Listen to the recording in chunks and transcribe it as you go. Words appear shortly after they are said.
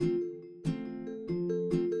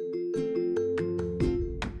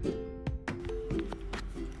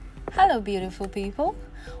Hello, beautiful people.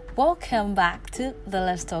 Welcome back to the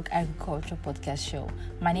Let's Talk Agriculture podcast show.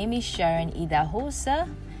 My name is Sharon Idahosa,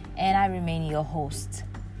 and I remain your host.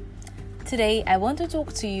 Today, I want to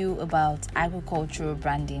talk to you about agricultural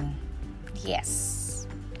branding. Yes,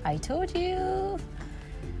 I told you.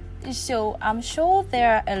 So, I'm sure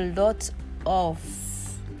there are a lot of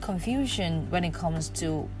confusion when it comes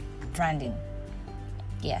to branding.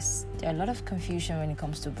 Yes, there are a lot of confusion when it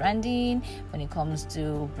comes to branding, when it comes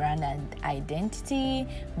to brand and identity,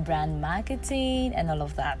 brand marketing, and all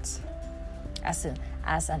of that. As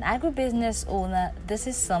an agribusiness owner, this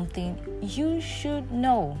is something you should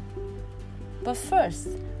know. But first,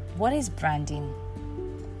 what is branding?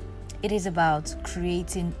 It is about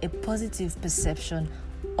creating a positive perception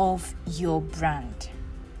of your brand.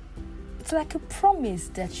 It's like a promise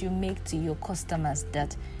that you make to your customers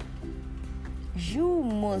that you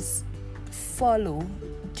must follow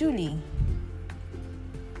duly.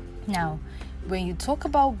 Now, when you talk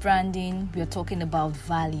about branding, we're talking about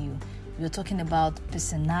value, we're talking about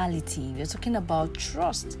personality, we're talking about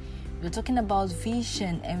trust, we're talking about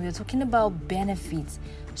vision, and we're talking about benefits.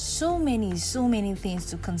 So many things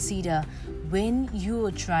to consider when you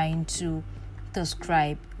are trying to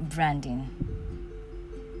describe branding.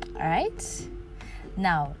 All right?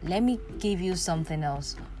 Now, let me give you something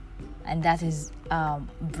else. And that is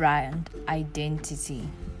brand identity.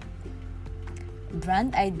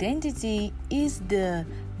 Brand identity is the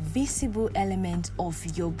visible element of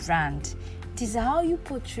your brand. It is how you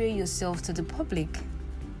portray yourself to the public.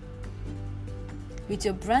 With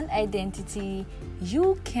your brand identity,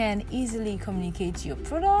 you can easily communicate your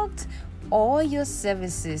product or your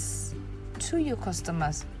services to your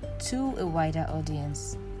customers, to a wider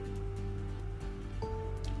audience.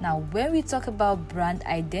 Now, when we talk about brand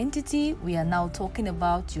identity, we are now talking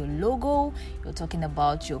about your logo, you're talking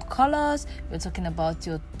about your colors, we're talking about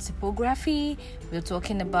your typography, we're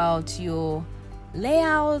talking about your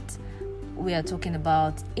layout, we are talking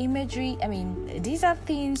about imagery. These are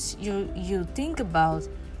things you think about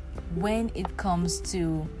when it comes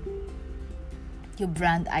to your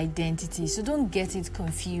brand identity. So don't get it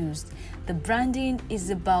confused. The branding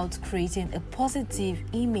is about creating a positive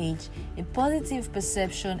image, a positive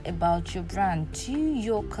perception about your brand to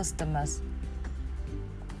your customers.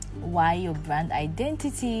 Why your brand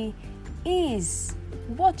identity is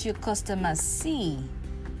what your customers see.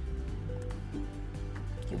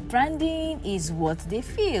 Your branding is what they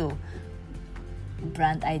feel.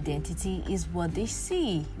 Brand identity is what they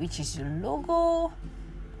see, which is your logo,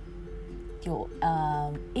 your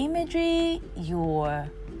imagery, your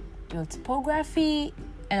typography,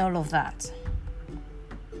 and all of that.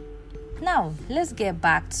 Now, let's get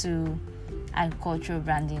back to agricultural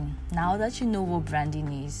branding. Now that you know what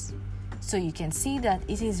branding is, so you can see that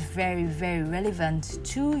it is very, very relevant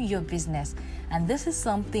to your business, and this is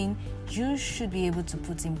something you should be able to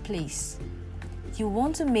put in place. You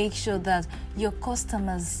want to make sure that your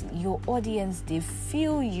customers, your audience, they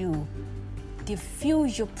feel you. They feel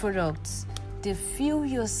your products, they feel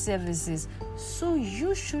your services. So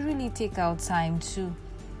you should really take out time to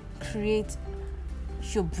create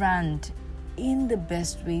your brand in the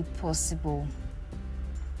best way possible.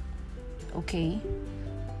 Okay?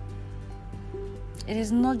 It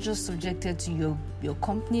is not just subjected to your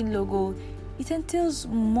company logo. It entails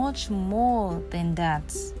much more than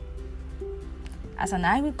that. As an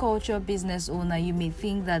agriculture business owner, you may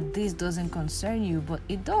think that this doesn't concern you, but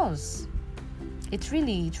it does. It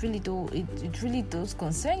really does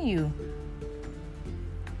concern you.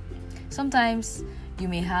 Sometimes you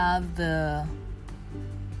may have the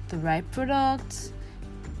right product,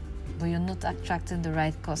 but you're not attracting the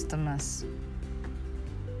right customers.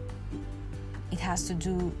 It has to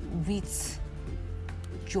do with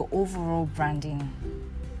your overall branding.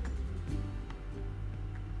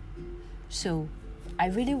 So, I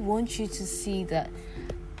really want you to see that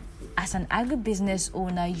as an agribusiness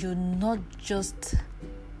owner, you're not just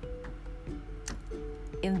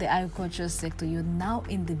in the agriculture sector, you're now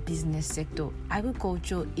in the business sector.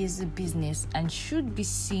 Agriculture is a business and should be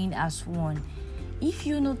seen as one. If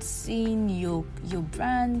you're not seeing your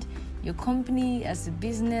brand, your company as a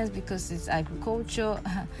business because it's agriculture,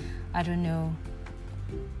 I don't know.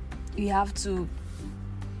 You have to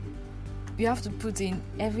put in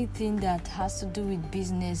everything that has to do with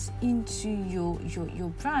business into your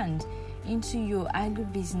brand, into your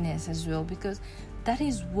agribusiness as well, because that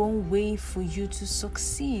is one way for you to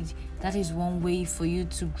succeed. That is one way for you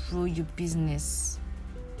to grow your business.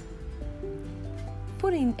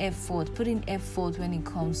 Put in effort when it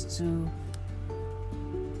comes to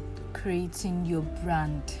creating your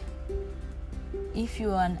brand. If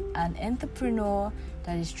you're an entrepreneur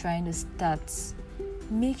that is trying to start,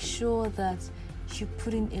 make sure that you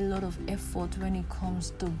put in a lot of effort when it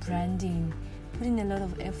comes to branding. Put in a lot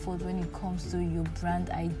of effort when it comes to your brand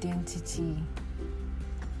identity.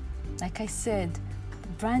 Like I said,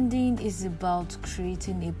 branding is about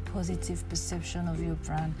creating a positive perception of your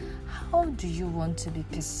brand. How do you want to be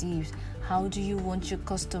perceived? How do you want your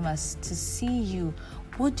customers to see you?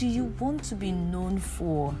 What do you want to be known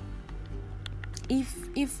for?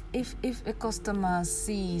 If a customer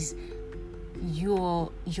sees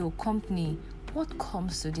your company, what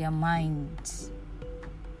comes to their mind?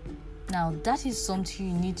 Now that is something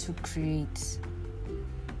you need to create.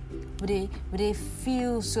 Would they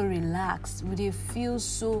feel so relaxed? Would they feel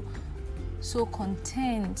so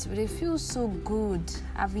content? Would they feel so good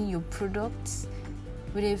having your products?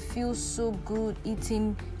 Would they feel so good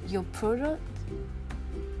eating your product?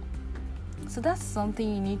 So that's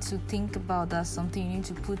something you need to think about. That's something you need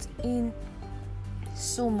to put in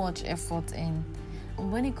so much effort in.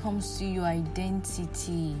 And when it comes to your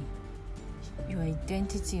identity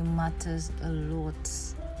matters a lot.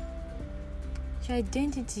 Your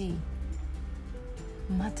identity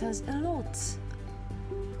matters a lot.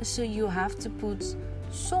 So you have to put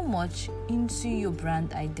so much into your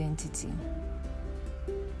brand identity.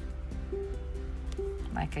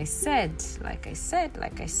 Like I said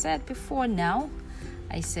before now,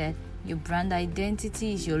 I said your brand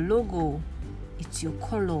identity is your logo, it's your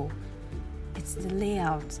color, it's the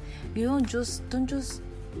layout. You don't just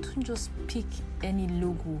pick any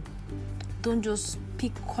logo. Don't just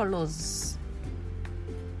pick colors.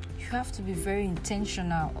 You have to be very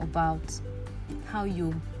intentional about how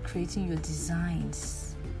you're creating your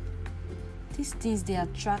designs. These things, they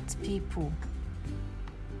attract people.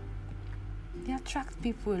 They attract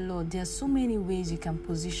people a lot. There are so many ways you can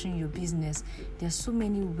position your business. There are so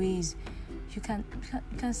many ways you can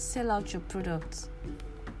sell out your products.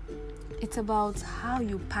 It's about how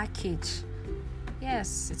you package.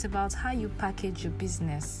 Yes, it's about how you package your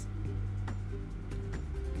business.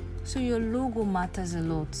 So your logo matters a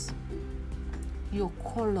lot. Your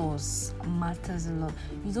colors matters a lot.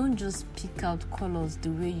 You don't just pick out colors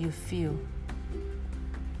the way you feel.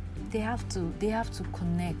 They have to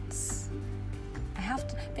connect.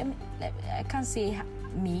 I can't say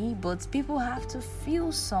me, but people have to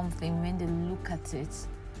feel something when they look at it.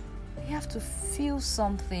 They have to feel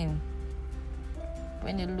something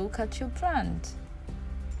when they look at your brand.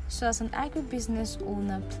 So as an agribusiness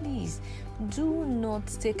owner, please do not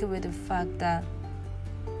take away the fact that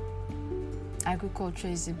agriculture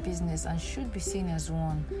is a business and should be seen as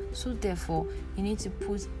one. So therefore, you need to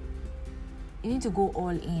go all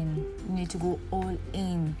in. You need to go all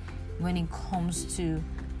in when it comes to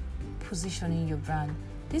positioning your brand.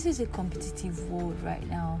 This is a competitive world right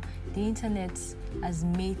now. The internet has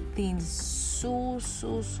made things so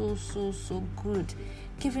good,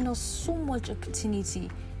 giving us so much opportunity.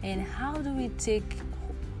 And how do we take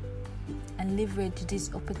and leverage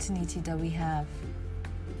this opportunity that we have?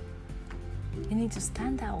 You need to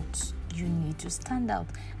stand out. You need to stand out.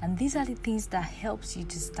 And these are the things that helps you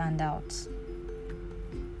to stand out.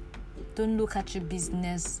 Don't look at your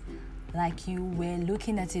business like you were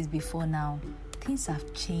looking at it before now. Things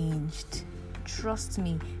have changed. Trust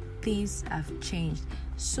me, things have changed.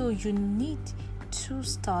 So you need to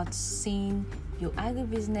start seeing your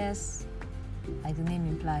agribusiness, like the name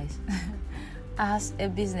implies, as a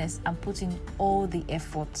business and put in all the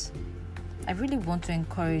effort. I really want to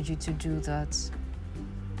encourage you to do that.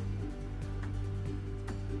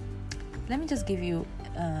 Let me just give you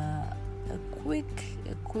a quick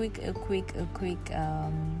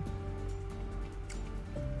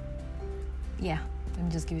let me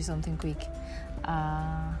just give you something quick.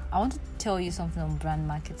 I want to tell you something on brand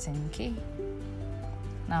marketing, okay?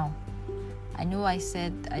 Now, I know I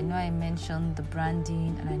mentioned the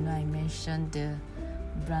branding, and I know I mentioned the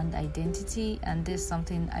brand identity, and there's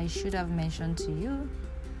something I should have mentioned to you.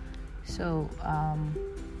 So,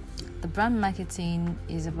 the brand marketing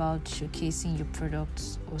is about showcasing your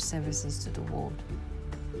products or services to the world.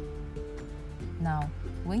 Now,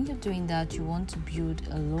 when you're doing that, you want to build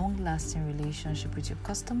a long-lasting relationship with your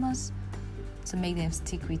customers to make them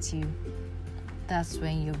stick with you. That's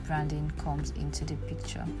when your branding comes into the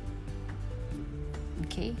picture.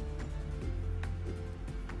 Okay?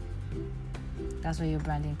 That's where your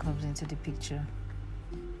branding comes into the picture.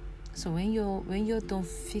 So when you're done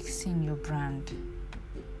fixing your brand,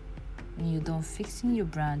 when you're done fixing your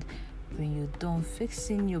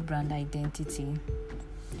brand identity,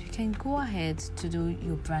 you can go ahead to do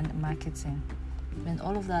your brand marketing. When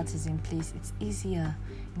all of that is in place, it's easier.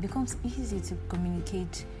 it becomes easy to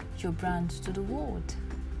communicate your brand to the world.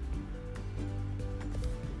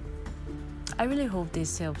 I really hope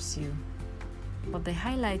this helps you. But the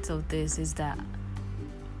highlight of this is that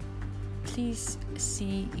please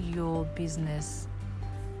see your business,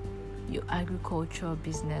 your agricultural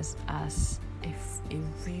business, as a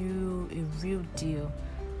real deal,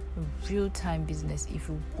 a real-time business. If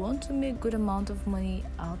you want to make good amount of money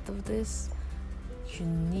out of this, you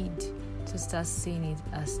need to start seeing it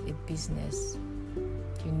as a business.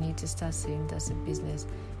 You need to start seeing it as a business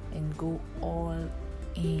and go all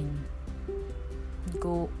in.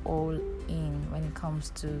 Go all in when it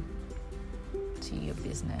comes to your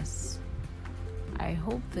business. I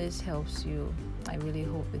hope this helps you. I really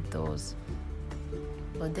hope it does.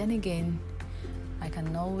 But then again, I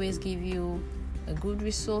can always give you a good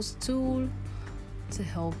resource tool to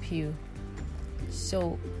help you.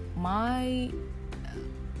 So my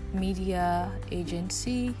media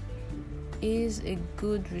agency is a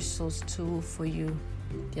good resource tool for you.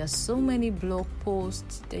 There are so many blog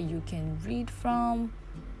posts that you can read from.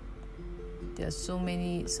 There are so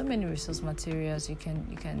many resource materials you can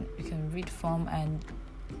read from and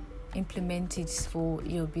implement it for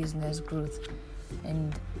your business growth.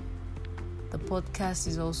 And the podcast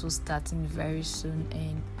is also starting very soon,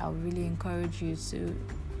 and I really encourage you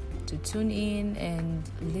to tune in and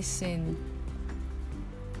listen.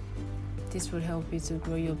 This will help you to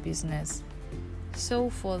grow your business. So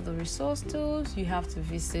for the resource tools, you have to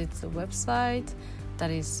visit the website,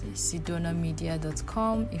 that is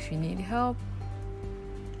sidonamedia.com. If you need help,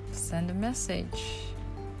 send a message.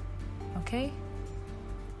 Okay?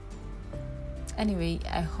 Anyway,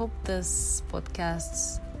 I hope this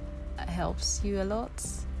podcast helps you a lot,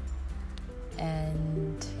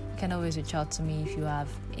 and you can always reach out to me if you have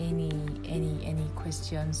any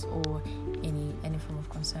questions or any form of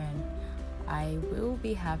concern. I will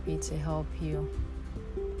be happy to help you.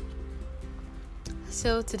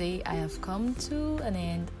 So today I have come to an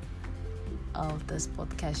end of this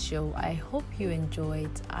podcast show. I hope you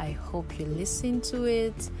enjoyed. I hope you listen to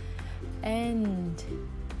it, and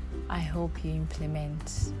I hope you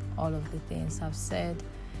implement all of the things I've said.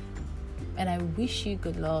 And I wish you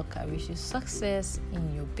good luck. I wish you success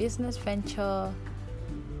in your business venture,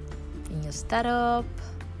 in your startup.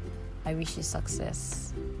 I wish you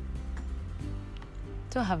success.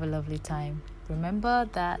 So have a lovely time. Remember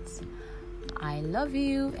that I love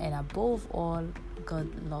you, and above all, God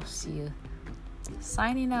loves you.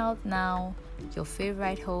 Signing out now, your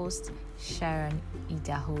favorite host, Sharon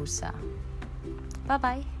Idahosa.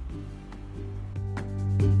 Bye-bye.